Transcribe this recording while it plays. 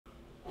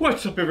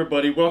What's up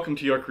everybody, welcome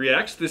to York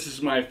Reacts. This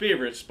is my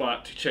favorite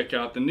spot to check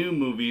out the new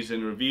movies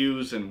and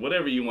reviews and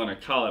whatever you want to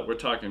call it. We're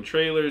talking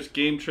trailers,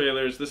 game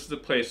trailers. This is the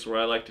place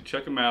where I like to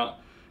check them out,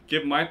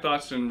 give my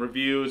thoughts and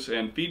reviews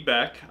and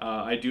feedback.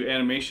 I do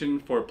animation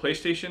for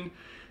PlayStation,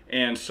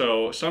 and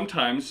so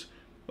sometimes,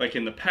 like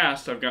in the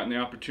past, I've gotten the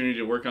opportunity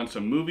to work on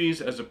some movies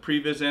as a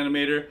previs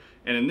animator.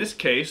 And in this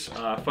case,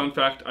 fun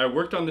fact, I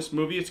worked on this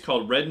movie. It's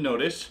called Red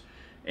Notice,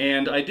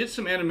 and I did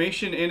some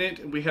animation in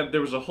it.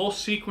 There was a whole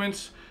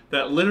sequence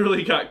that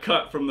literally got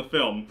cut from the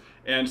film,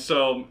 and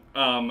so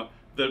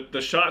the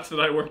shots that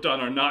I worked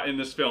on are not in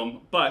this film,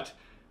 but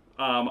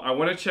I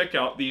want to check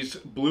out these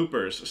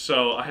bloopers.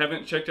 So I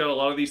haven't checked out a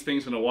lot of these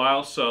things in a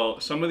while, so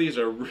some of these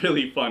are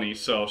really funny.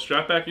 So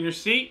strap back in your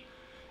seat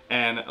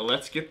and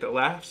let's get the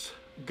laughs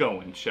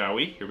going, shall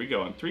we? Here we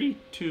go in 3,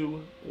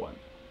 2, 1.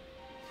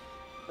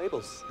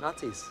 Labels,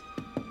 Nazis,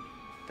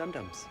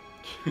 dum-dums.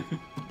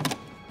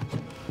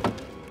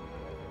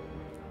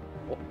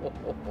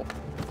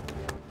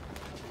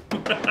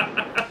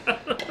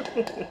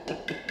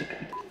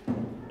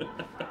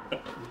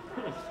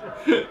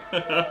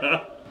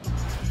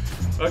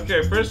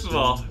 Okay, first of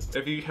all,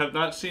 if you have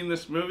not seen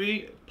this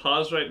movie,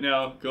 pause right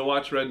now, go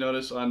watch Red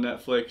Notice on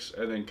Netflix,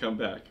 and then come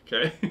back,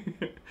 okay?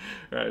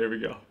 Alright, here we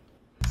go.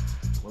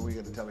 When were you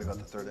going to tell me about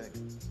the third egg?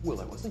 Well,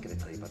 I wasn't going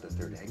to tell you about the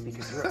third egg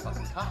because you're a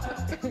fucking cop.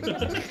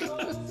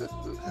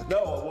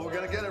 No, well, we're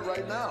going to get it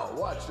right now.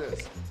 Watch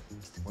this.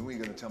 When were you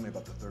going to tell me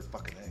about the third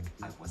fucking egg?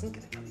 I wasn't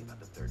going to tell you about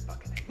the third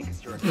fucking egg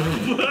because you're a cop.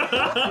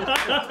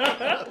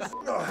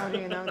 How do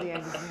you know the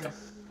egg is here?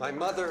 My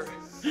mother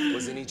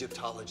was an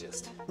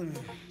Egyptologist.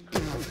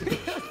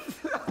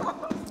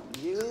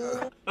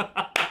 You...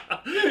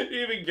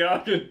 Even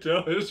Gal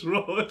Gadot is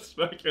rolling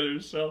back at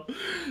herself.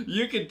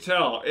 You can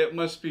tell it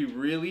must be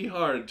really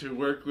hard to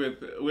work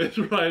with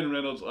Ryan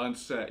Reynolds on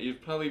set.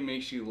 It probably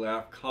makes you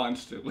laugh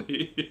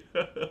constantly.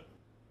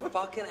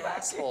 Fucking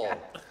asshole.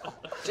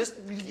 Just,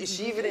 is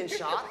she even in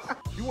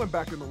shot? You went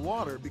back in the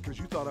water because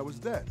you thought I was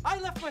dead. I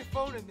left my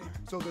phone in there.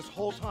 So this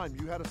whole time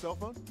you had a cell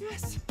phone?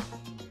 Yes.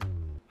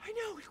 I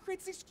know, it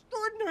creates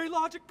extraordinary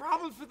logic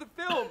problems for the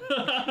film.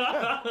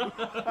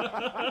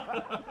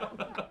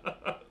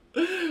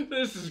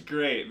 This is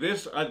great.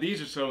 These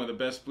are some of the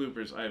best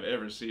bloopers I've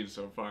ever seen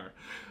so far.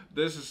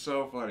 This is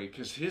so funny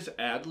because his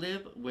ad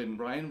lib when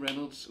Ryan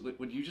Reynolds,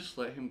 when you just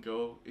let him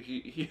go,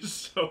 he is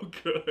so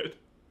good.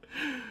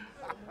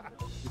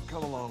 You've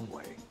come a long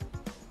way,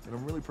 and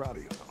I'm really proud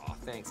of you. Oh,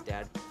 thanks,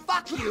 Dad.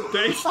 Fuck you!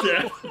 Thanks,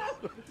 Dad.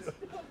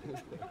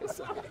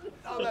 Sorry.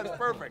 Oh, that's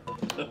perfect. Guard,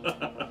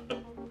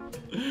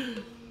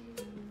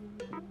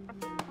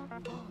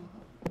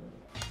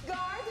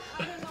 I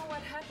don't know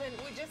what happened.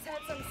 We just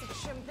had some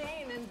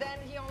champagne and then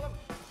he all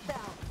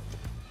fell.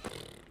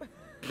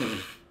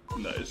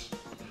 Nice.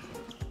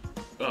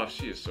 Oh,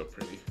 she is so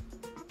pretty.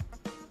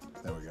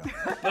 There we go.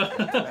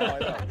 Now I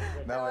know.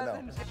 Now I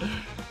know.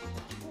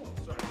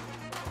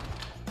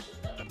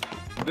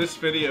 This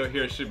video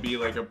here should be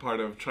like a part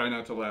of Try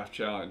Not to Laugh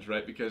challenge,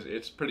 right? Because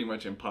it's pretty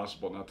much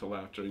impossible not to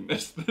laugh during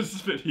this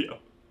video.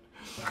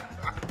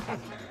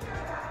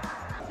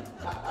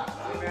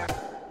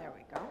 There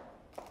we go.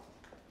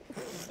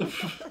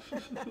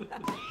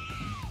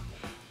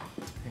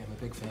 Hey, I'm a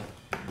big fan.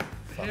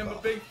 Hey, I'm a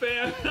big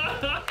fan.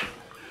 That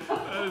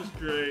is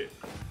great.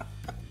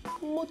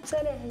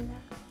 Mozzarella.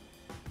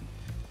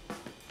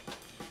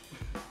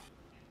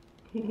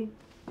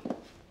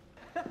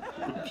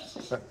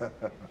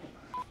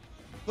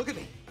 Look at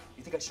me.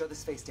 You think I show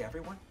this face to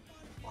everyone?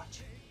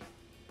 Watch.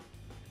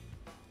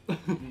 You're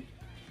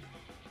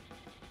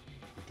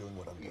doing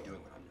what I'm doing. You're doing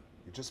what I'm doing.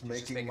 You're just You're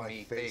making my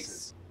me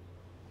faces.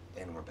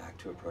 And we're back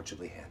to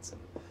approachably handsome.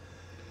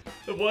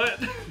 What?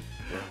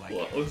 Like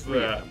What was three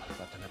of that? them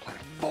left on the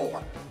planet.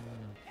 4.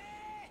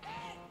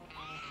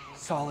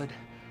 Solid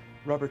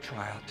rubber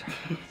tryout.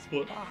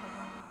 What?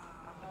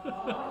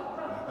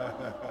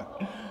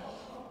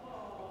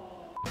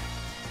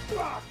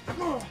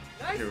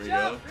 Nice Here we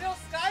job, go. real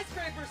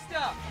skyscraper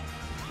stuff.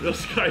 Real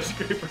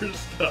skyscraper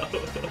stuff.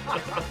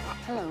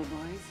 Hello,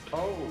 boys.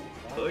 Oh,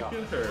 Look at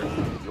her.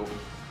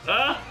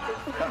 Ah!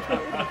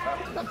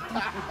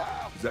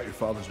 Is that your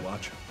father's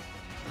watch?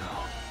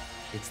 No,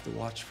 it's the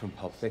watch from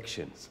Pulp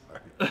Fiction.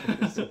 Look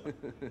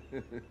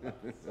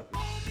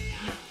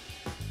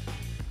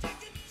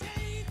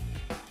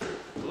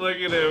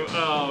at him.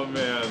 Oh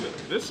man.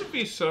 This would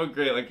be so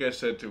great, like I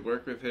said, to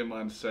work with him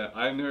on set.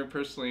 I've never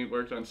personally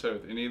worked on set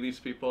with any of these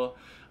people.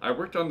 I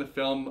worked on the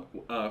film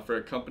for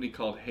a company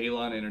called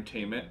Halon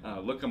Entertainment.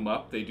 Look them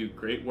up. They do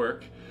great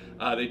work.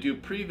 They do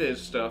previs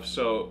stuff,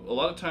 so a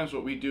lot of times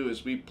what we do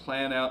is we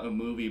plan out a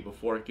movie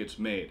before it gets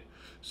made.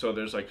 So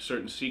there's like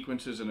certain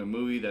sequences in a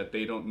movie that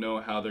they don't know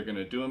how they're going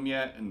to do them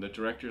yet, and the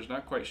director's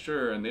not quite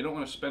sure, and they don't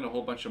want to spend a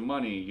whole bunch of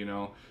money, you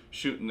know,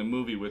 shooting the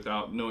movie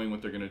without knowing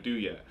what they're going to do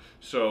yet.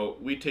 So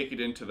we take it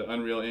into the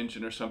Unreal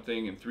Engine or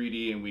something in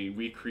 3D, and we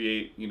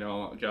recreate, you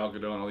know, Gal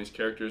Gadot and all these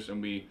characters,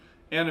 and we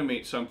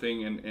animate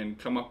something and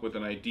come up with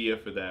an idea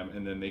for them,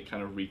 and then they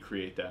kind of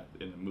recreate that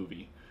in the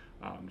movie.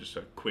 Just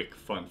a quick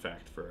fun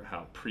fact for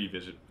how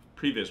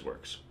previs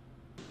works.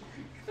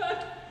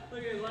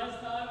 Look at last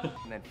time.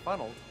 And then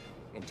funneled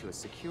into a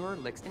secure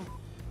Liechtenstein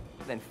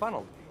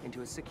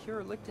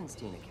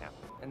account.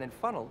 And then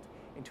funneled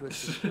into a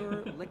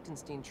secure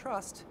Liechtenstein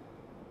trust.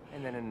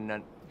 And then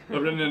No. You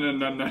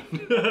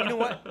know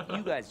what?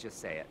 You guys just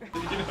say it. Good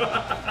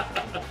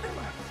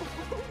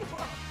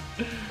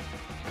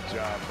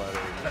job, buddy.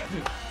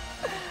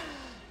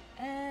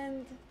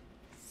 And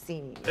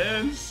scene.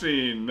 And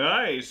scene.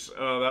 Nice.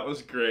 Oh, that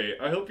was great.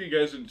 I hope you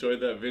guys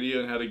enjoyed that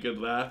video and had a good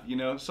laugh. You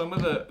know, some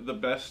of the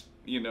best,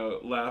 you know,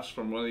 laughs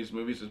from one of these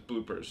movies is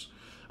bloopers.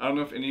 I don't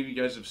know if any of you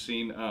guys have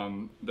seen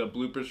the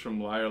bloopers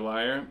from Liar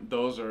Liar.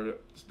 Those are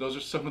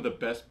some of the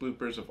best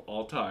bloopers of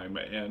all time,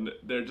 and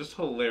they're just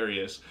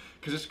hilarious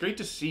because it's great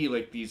to see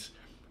like these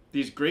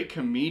great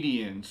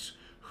comedians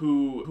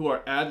who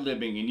are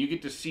ad-libbing, and you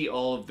get to see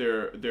all of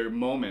their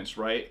moments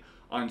right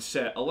on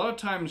set. A lot of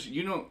times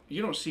you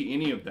don't see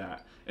any of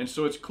that, and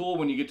so it's cool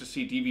when you get to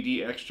see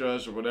DVD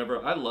extras or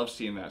whatever. I love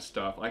seeing that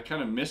stuff. I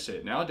kind of miss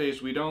it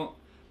nowadays. We don't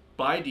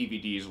buy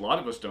DVDs. A lot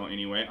of us don't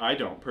anyway. I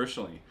don't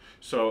personally.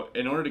 So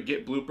in order to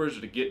get bloopers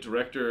or to get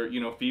director, you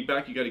know,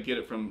 feedback, you got to get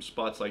it from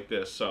spots like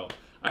this. So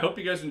I hope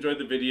you guys enjoyed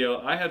the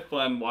video. I had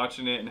fun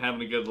watching it and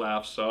having a good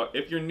laugh. So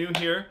if you're new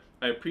here,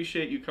 I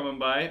appreciate you coming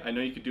by. I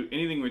know you could do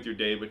anything with your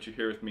day, but you're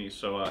here with me.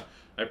 So I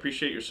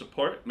appreciate your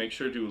support. Make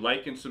sure to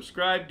like and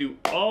subscribe. Do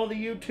all the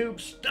YouTube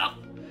stuff.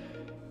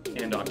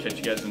 And I'll catch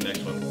you guys in the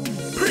next one.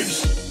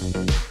 Peace!